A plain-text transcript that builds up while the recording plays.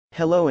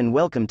Hello and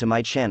welcome to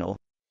my channel.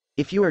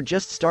 If you are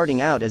just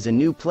starting out as a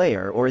new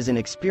player or as an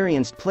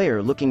experienced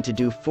player looking to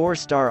do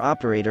 4-star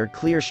operator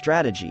clear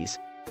strategies,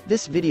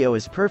 this video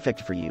is perfect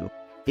for you.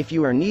 If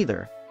you are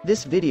neither,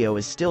 this video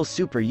is still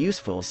super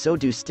useful, so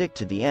do stick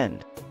to the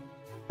end.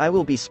 I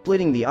will be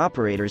splitting the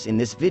operators in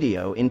this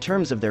video in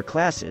terms of their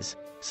classes,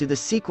 so the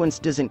sequence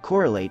doesn't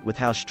correlate with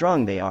how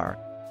strong they are.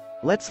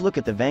 Let's look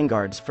at the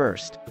vanguards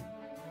first.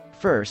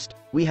 First,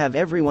 we have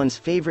everyone's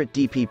favorite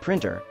DP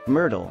printer,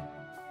 Myrtle.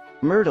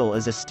 Myrtle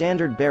is a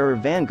standard bearer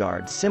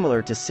vanguard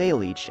similar to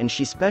Saleech, and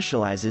she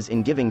specializes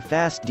in giving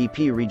fast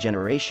DP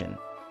regeneration.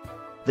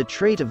 The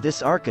trait of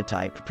this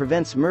archetype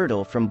prevents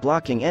Myrtle from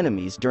blocking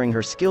enemies during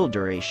her skill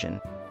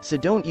duration, so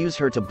don't use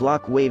her to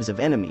block waves of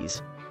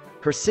enemies.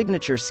 Her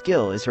signature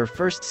skill is her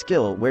first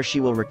skill, where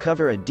she will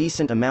recover a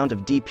decent amount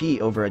of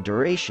DP over a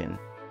duration.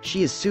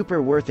 She is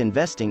super worth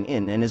investing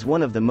in and is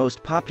one of the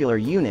most popular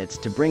units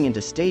to bring into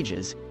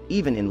stages,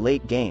 even in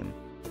late game.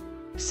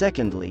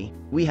 Secondly,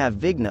 we have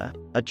Vigna,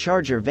 a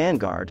charger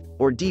vanguard,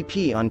 or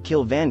DP on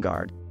kill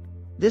vanguard.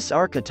 This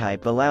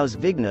archetype allows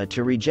Vigna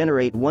to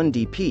regenerate 1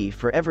 DP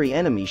for every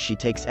enemy she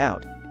takes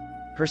out.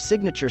 Her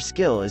signature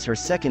skill is her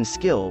second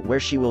skill, where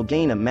she will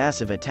gain a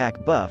massive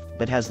attack buff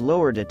but has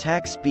lowered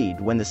attack speed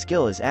when the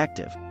skill is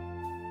active.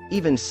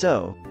 Even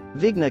so,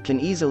 Vigna can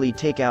easily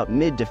take out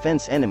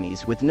mid-defense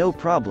enemies with no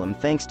problem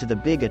thanks to the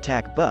big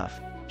attack buff.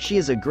 She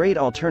is a great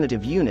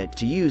alternative unit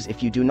to use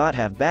if you do not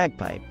have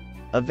Bagpipe,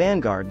 a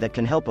vanguard that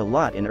can help a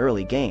lot in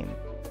early game.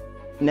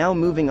 Now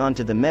moving on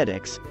to the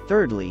medics.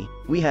 Thirdly,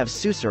 we have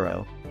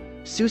Sussurro.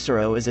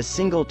 Sussurro is a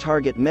single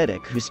target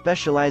medic who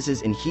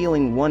specializes in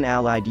healing one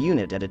allied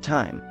unit at a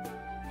time.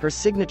 Her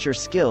signature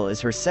skill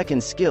is her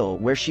second skill,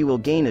 where she will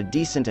gain a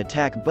decent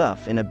attack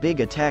buff and a big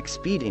attack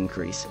speed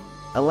increase,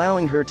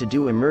 allowing her to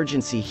do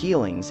emergency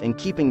healings and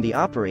keeping the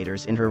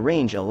operators in her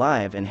range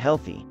alive and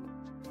healthy.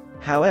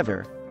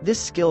 However,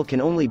 this skill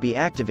can only be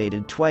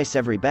activated twice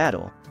every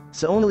battle,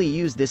 so only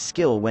use this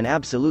skill when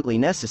absolutely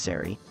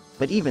necessary,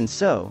 but even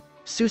so,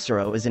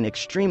 Sussurro is an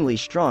extremely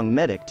strong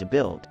medic to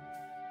build.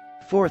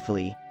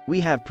 Fourthly, we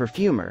have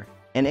Perfumer,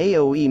 an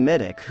AoE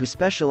medic who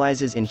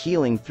specializes in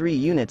healing 3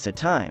 units at a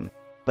time,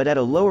 but at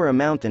a lower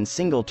amount than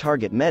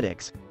single-target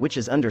medics, which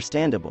is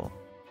understandable.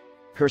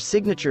 Her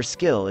signature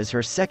skill is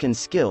her second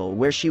skill,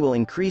 where she will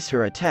increase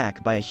her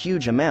attack by a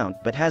huge amount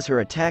but has her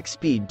attack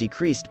speed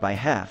decreased by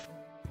half.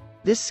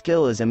 This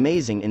skill is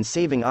amazing in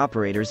saving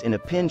operators in a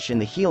pinch, and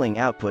the healing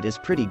output is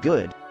pretty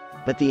good,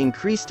 but the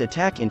increased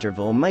attack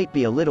interval might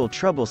be a little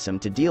troublesome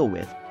to deal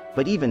with,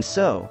 but even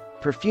so,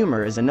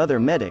 Perfumer is another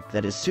medic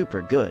that is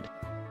super good.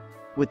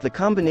 With the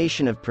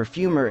combination of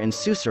Perfumer and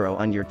Sussurro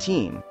on your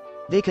team,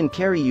 they can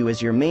carry you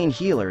as your main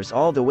healers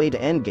all the way to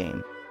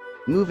endgame.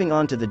 Moving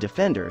on to the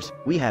defenders,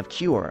 we have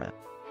Cuora.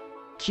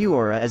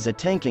 Cuora is a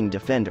tanking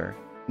defender,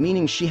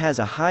 meaning she has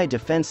a high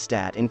defense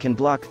stat and can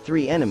block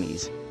 3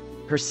 enemies.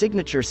 Her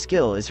signature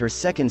skill is her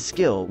second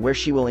skill, where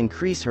she will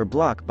increase her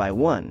block by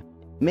 1,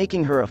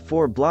 making her a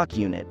 4-block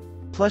unit,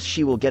 plus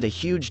she will get a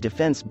huge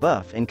defense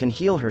buff and can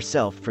heal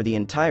herself for the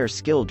entire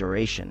skill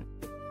duration.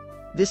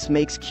 This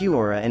makes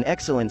Cuora an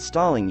excellent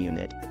stalling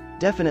unit,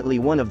 definitely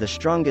one of the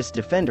strongest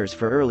defenders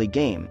for early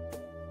game.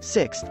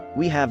 Sixth,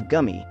 we have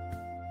Gummy.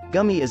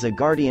 Gummy is a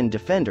guardian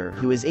defender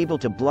who is able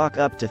to block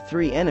up to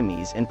 3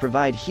 enemies and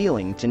provide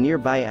healing to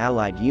nearby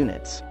allied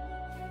units.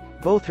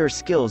 Both her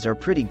skills are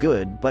pretty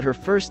good, but her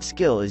first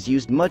skill is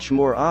used much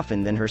more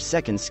often than her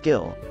second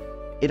skill.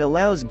 It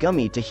allows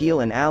Gummy to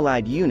heal an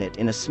allied unit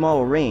in a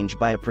small range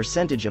by a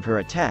percentage of her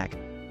attack,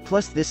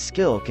 plus this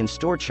skill can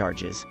store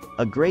charges,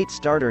 a great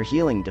starter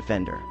healing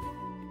defender.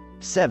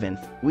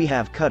 Seventh, we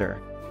have Cutter.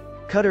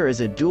 Cutter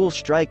is a dual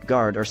strike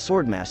guard or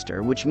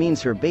swordmaster, which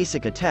means her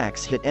basic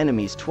attacks hit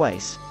enemies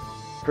twice.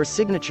 Her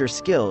signature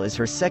skill is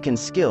her second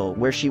skill,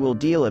 where she will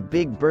deal a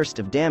big burst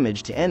of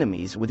damage to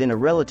enemies within a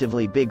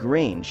relatively big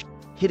range,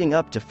 hitting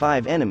up to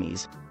 5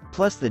 enemies,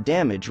 plus the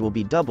damage will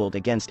be doubled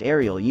against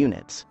aerial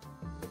units.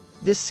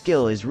 This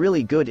skill is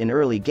really good in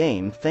early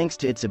game thanks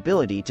to its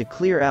ability to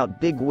clear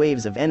out big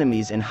waves of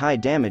enemies and high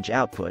damage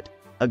output,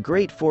 a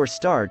great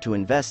 4-star to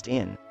invest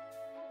in.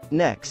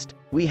 Next,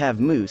 we have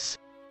Mousse.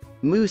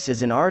 Mousse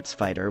is an arts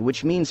fighter,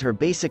 which means her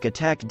basic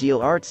attack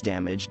deal arts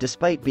damage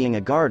despite being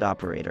a guard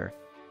operator.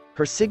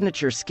 Her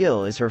signature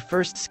skill is her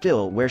first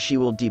skill, where she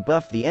will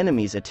debuff the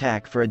enemy's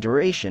attack for a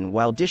duration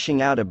while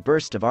dishing out a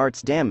burst of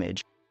arts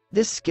damage.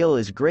 This skill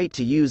is great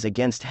to use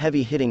against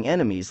heavy-hitting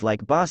enemies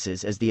like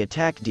bosses, as the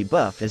attack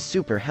debuff is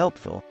super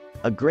helpful,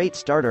 a great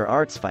starter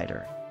arts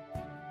fighter.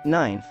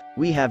 Ninth,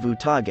 we have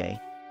Utage.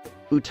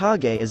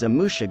 Utage is a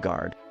Mousse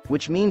guard,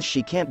 which means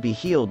she can't be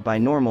healed by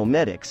normal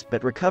medics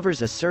but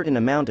recovers a certain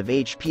amount of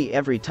HP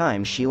every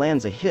time she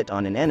lands a hit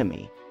on an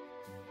enemy.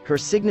 Her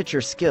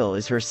signature skill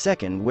is her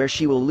second, where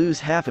she will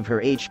lose half of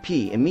her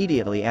HP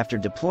immediately after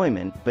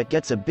deployment but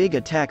gets a big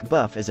attack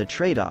buff as a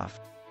trade-off,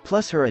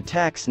 plus her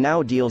attacks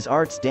now deals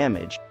arts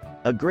damage,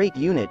 a great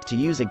unit to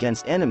use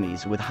against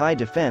enemies with high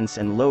defense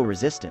and low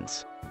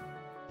resistance.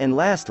 And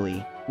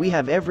lastly, we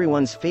have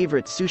everyone's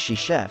favorite sushi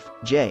chef,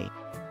 Jaye.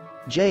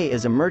 Jaye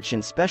is a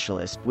merchant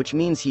specialist, which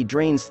means he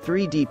drains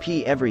 3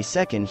 DP every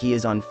second he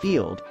is on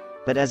field,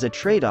 but as a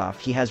trade-off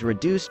he has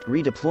reduced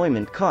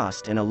redeployment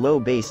cost and a low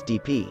base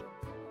DP.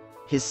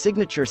 His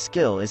signature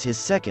skill is his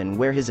second,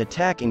 where his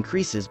attack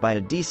increases by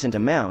a decent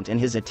amount and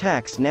his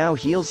attacks now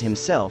heals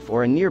himself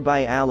or a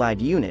nearby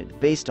allied unit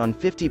based on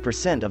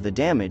 50% of the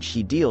damage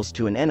he deals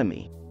to an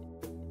enemy.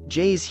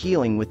 Jaye's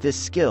healing with this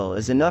skill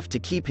is enough to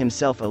keep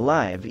himself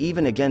alive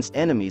even against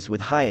enemies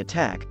with high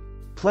attack,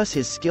 plus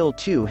his skill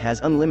 2 has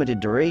unlimited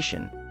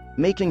duration,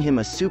 making him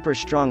a super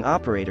strong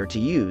operator to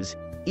use,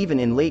 even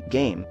in late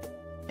game.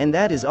 And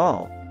that is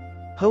all.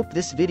 Hope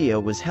this video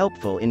was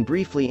helpful in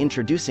briefly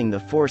introducing the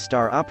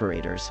 4-star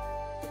operators.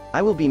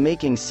 I will be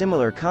making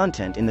similar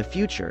content in the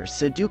future,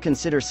 so do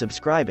consider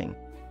subscribing.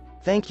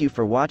 Thank you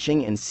for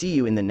watching and see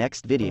you in the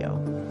next video.